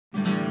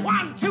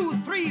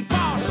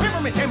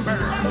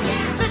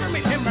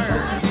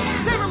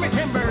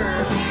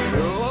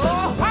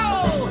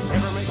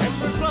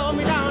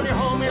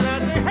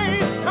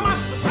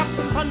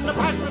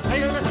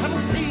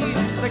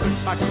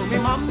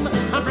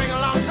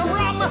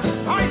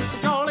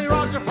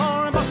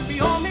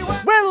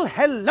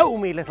Hello,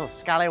 me little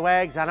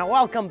scallywags, and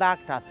welcome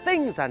back to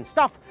Things and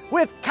Stuff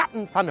with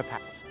Captain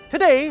Thunderpants.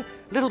 Today,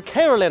 little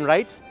Carolyn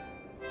writes,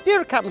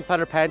 "Dear Captain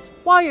Thunderpants,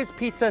 why is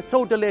pizza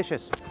so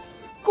delicious?"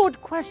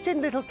 Good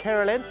question, little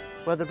Carolyn.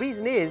 Well, the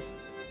reason is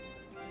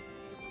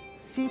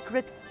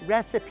secret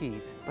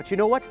recipes. But you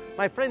know what?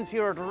 My friends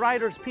here at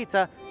Ryder's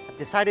Pizza have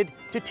decided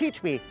to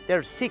teach me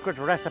their secret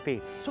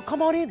recipe. So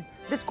come on in,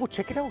 let's go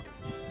check it out.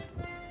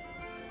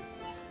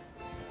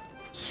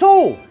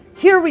 So,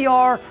 here we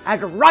are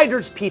at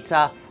Ryder's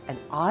Pizza, and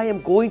I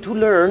am going to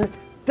learn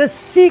the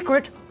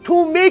secret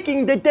to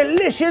making the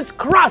delicious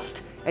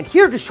crust. And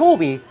here to show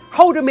me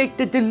how to make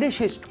the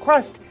delicious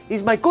crust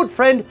is my good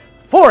friend,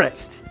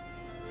 Forrest.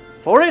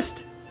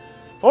 Forrest?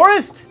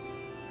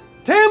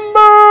 Timber!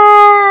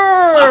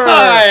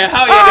 Hi,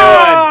 how you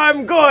doing?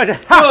 I'm good.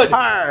 Good.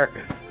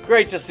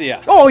 Great to see you.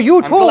 Oh,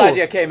 you too. I'm glad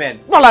you came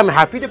in. Well, I'm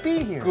happy to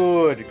be here.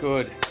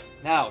 Good.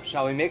 Now,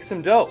 shall we make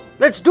some dough?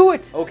 Let's do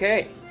it.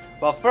 Okay.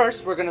 Well,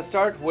 first we're going to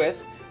start with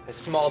a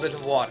small bit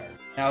of water.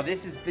 Now,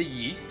 this is the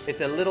yeast. It's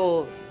a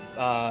little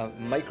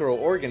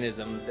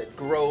microorganism that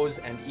grows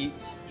and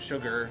eats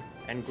sugar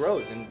and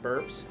grows and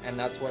burps, and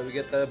that's why we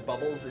get the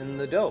bubbles in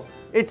the dough.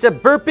 It's a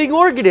burping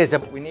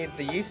organism. We need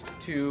the yeast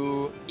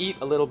to eat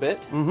a little bit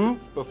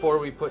before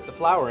we put the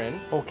flour in.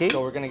 Okay.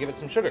 So we're going to give it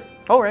some sugar.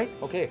 All right.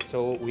 Okay,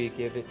 so we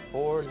give it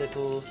 4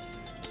 little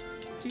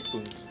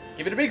teaspoons.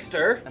 Give it a big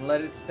stir and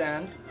let it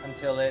stand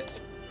until it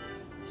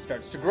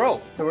starts to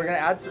grow. So we're going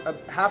to add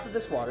half of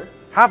this water.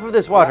 Half of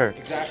this water? Yeah,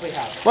 exactly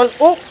half. Well,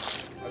 oh.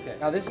 Okay,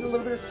 now this is a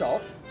little bit of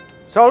salt.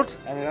 Salt?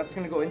 And that's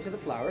going to go into the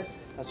flour.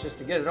 That's just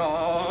to get it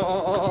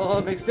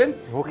all mixed in.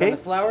 Okay. And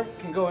the flour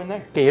can go in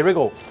there. Okay, here we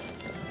go.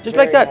 Just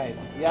Very like that.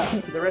 Nice. Yeah,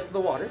 the rest of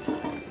the water.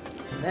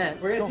 And then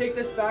we're going to take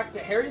this back to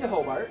Harry the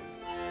Hobart.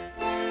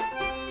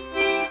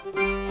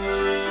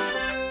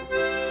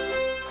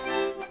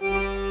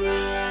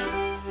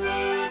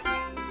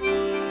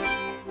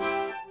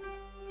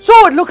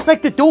 So it looks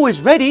like the dough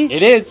is ready.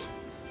 It is.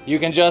 You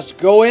can just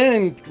go in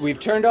and we've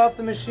turned off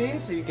the machine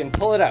so you can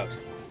pull it out.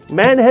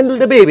 Manhandle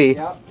the baby.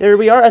 Yeah. There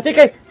we are. I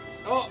think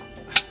Oh.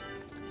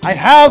 I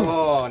have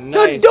Nice.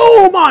 the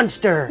dough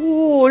monster.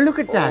 Oh, look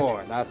at that. Oh,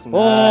 that's nice.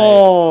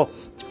 Oh,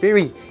 it's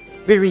very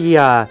Heavy.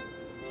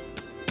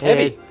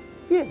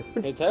 Yeah.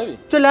 It's heavy.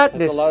 Gelatinous.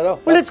 That's a lot of dough.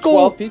 Well, That's let's go.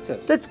 12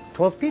 pizzas. Let's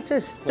 12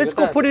 pizzas. Let's at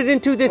go that. put it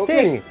into the Okay.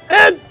 thing.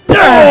 And,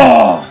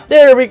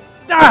 there we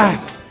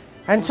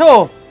And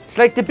so it's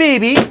like the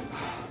baby,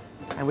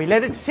 and we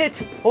let it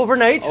sit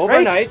overnight.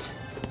 Overnight. Right?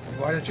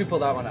 Why don't you pull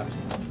that one out?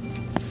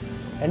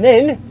 And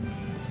then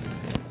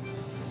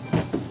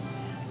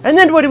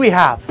what do we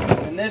have?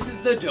 And this is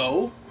the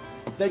dough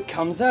that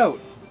comes out.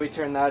 We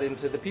turn that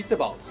into the pizza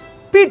balls.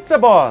 Pizza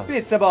ball.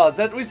 Pizza balls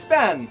that we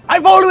span.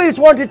 I've always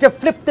wanted to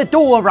flip the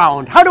dough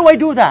around. How do I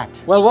do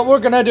that? Well, what we're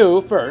gonna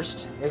do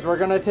first is we're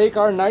gonna take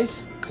our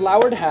nice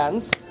floured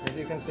hands. As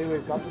you can see,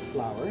 we've got the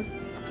flour.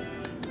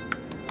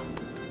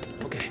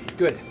 Okay,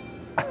 good.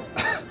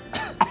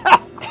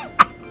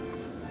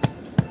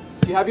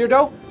 Do you have your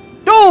dough?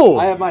 Dough.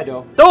 I have my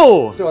dough.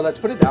 Dough. So let's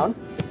put it down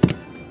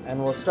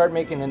and we'll start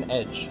making an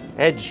edge.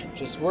 Edge.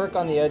 Just work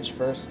on the edge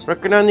first.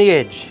 Working on the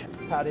edge.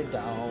 Pat it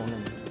down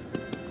and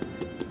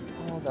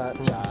all that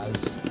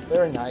jazz.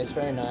 Very nice,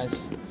 very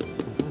nice.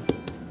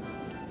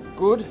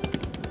 Good.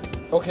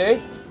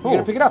 Okay, you're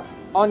gonna pick it up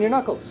on your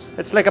knuckles.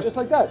 It's like a Just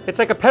like that. It's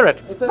like a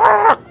parrot. It's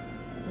a...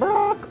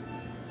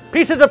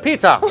 Pieces of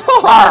pizza.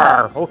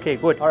 Arr. Okay,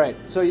 good. All right,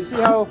 so you see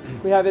how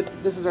we have it?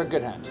 This is our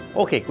good hand.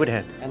 Okay, good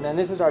hand. And then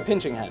this is our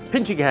pinching hand.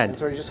 Pinching And hand.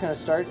 so we're just gonna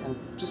start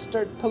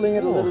pulling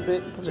it a little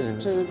bit, just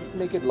to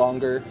make it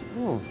longer.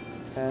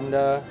 And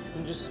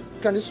just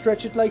kind of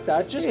stretch it like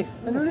that. Just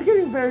and we're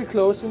getting very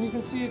close, and you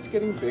can see it's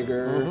getting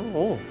bigger.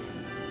 Oh.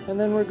 And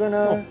then we're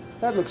gonna.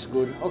 That looks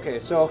good. Okay,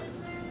 so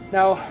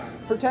now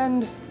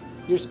pretend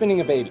you're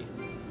spinning a baby.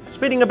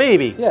 Spinning a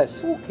baby.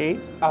 Yes. Okay.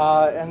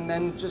 And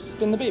then just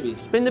spin the baby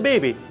Spin the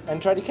baby.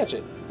 and try to catch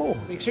it. Oh.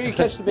 Make sure you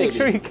catch the baby. Make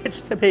sure you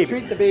catch the baby.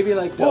 Treat the baby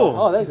like dough. Oh.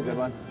 Oh, there's a good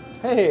one.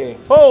 Hey.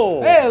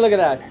 Oh. Hey, look at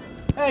that.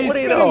 Hey, What do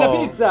you spinning the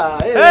know? pizza.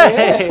 Hey.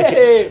 Hey.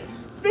 Hey.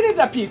 Spinning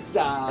the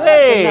pizza.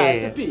 Hey.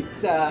 That's a nice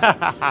pizza.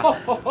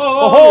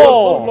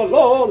 Oh. La,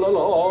 la, la,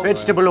 la.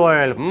 Vegetable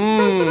oil.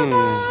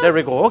 There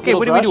we go. Okay,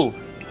 Little what do we brush. do?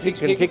 Can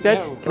you take yeah,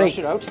 that? we'll Can brush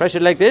I it out. Brush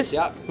it like this?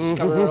 Yeah, just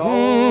cover it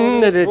all.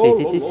 With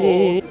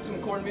some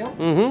cornmeal.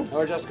 And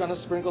we're just gonna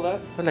sprinkle that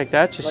Like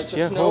that, like just the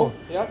yeah. snow. Oh,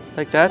 Yeah.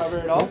 like that. Cover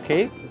it all.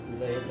 Okay. Just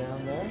lay it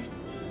down there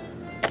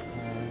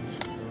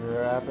and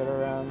wrap it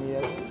around the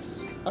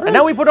edges. All And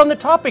now we put on the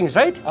toppings,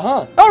 right?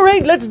 Uh-huh. All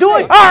right, let's do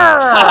it. Hey.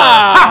 Arr!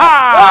 Ha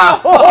ha!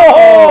 Ho ho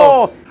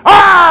ho!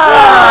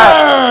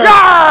 Arr!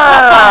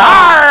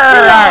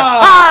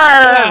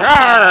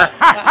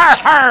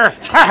 Arr!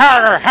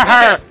 Arr!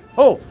 Arr!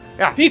 Oh,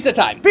 yeah. Pizza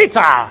time.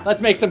 Pizza!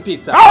 Let's make some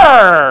pizza.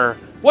 Arr!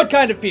 What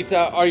kind of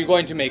pizza are you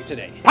going to make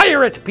today?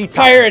 Pirate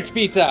pizza. Pirate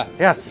pizza.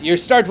 Yes. You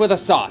start with a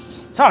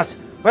sauce. Sauce.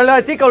 Well,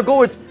 I think I'll go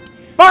with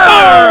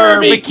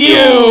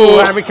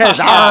Barbecue! Because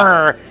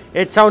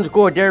it sounds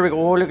good. There we go.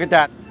 Oh, look at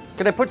that.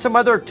 Can I put some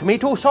other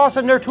tomato sauce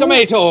in there too?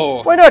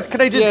 Tomato. Why not?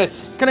 Can I just?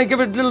 Yes. Can I give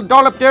it a little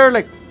dollop there?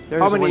 Like.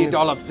 How many one.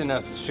 dollops in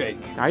a shake?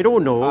 I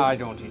don't know. I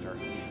don't either.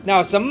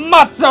 Now some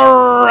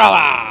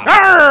mozzarella.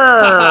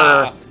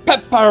 Arr!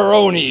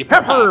 Pepperoni.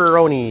 Perhaps.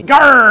 Pepperoni.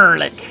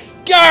 Garlic.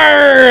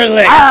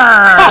 Garlic.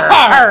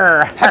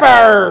 Arr!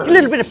 Pepper. A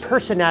little bit of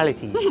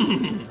personality.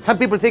 Some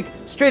people think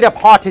straight up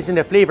hot isn't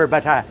a flavor,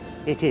 but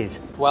it is.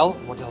 Well,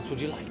 what else would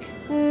you like?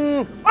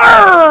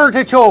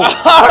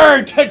 Artichokes.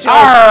 Artichokes.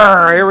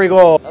 Arr! Here we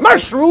go.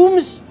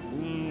 Mushrooms.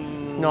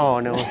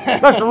 No.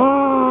 Mushrooms.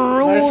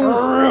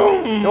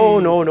 No,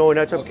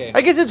 not Okay.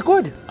 I guess it's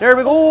good. There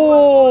we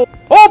go.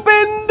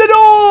 Open the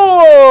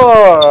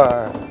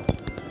door.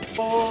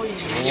 Oh,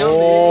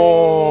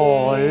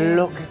 Oh,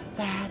 look at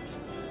that.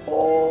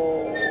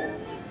 Oh,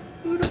 it's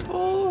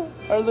beautiful.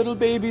 Our little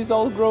baby's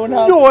all grown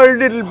up. your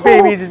little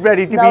baby's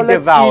ready to Now be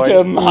let's devoured. eat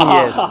him.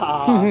 Yes.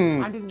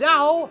 And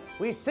now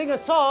we sing a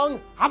song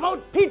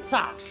about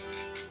pizza.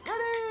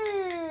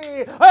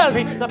 Ready? Well,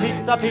 pizza,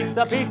 pizza,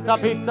 pizza, pizza,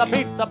 pizza,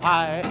 pizza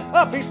pie.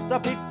 Pizza,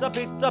 pizza,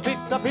 pizza,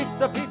 pizza,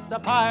 pizza, pizza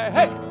pie.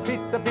 Hey,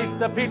 pizza,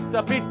 pizza,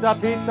 pizza, pizza,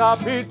 pizza,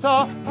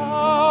 pizza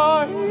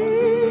pie.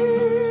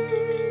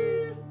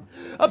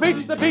 A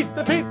pizza,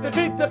 pizza, pizza,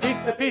 pizza,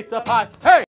 pizza, pizza pie. Hey.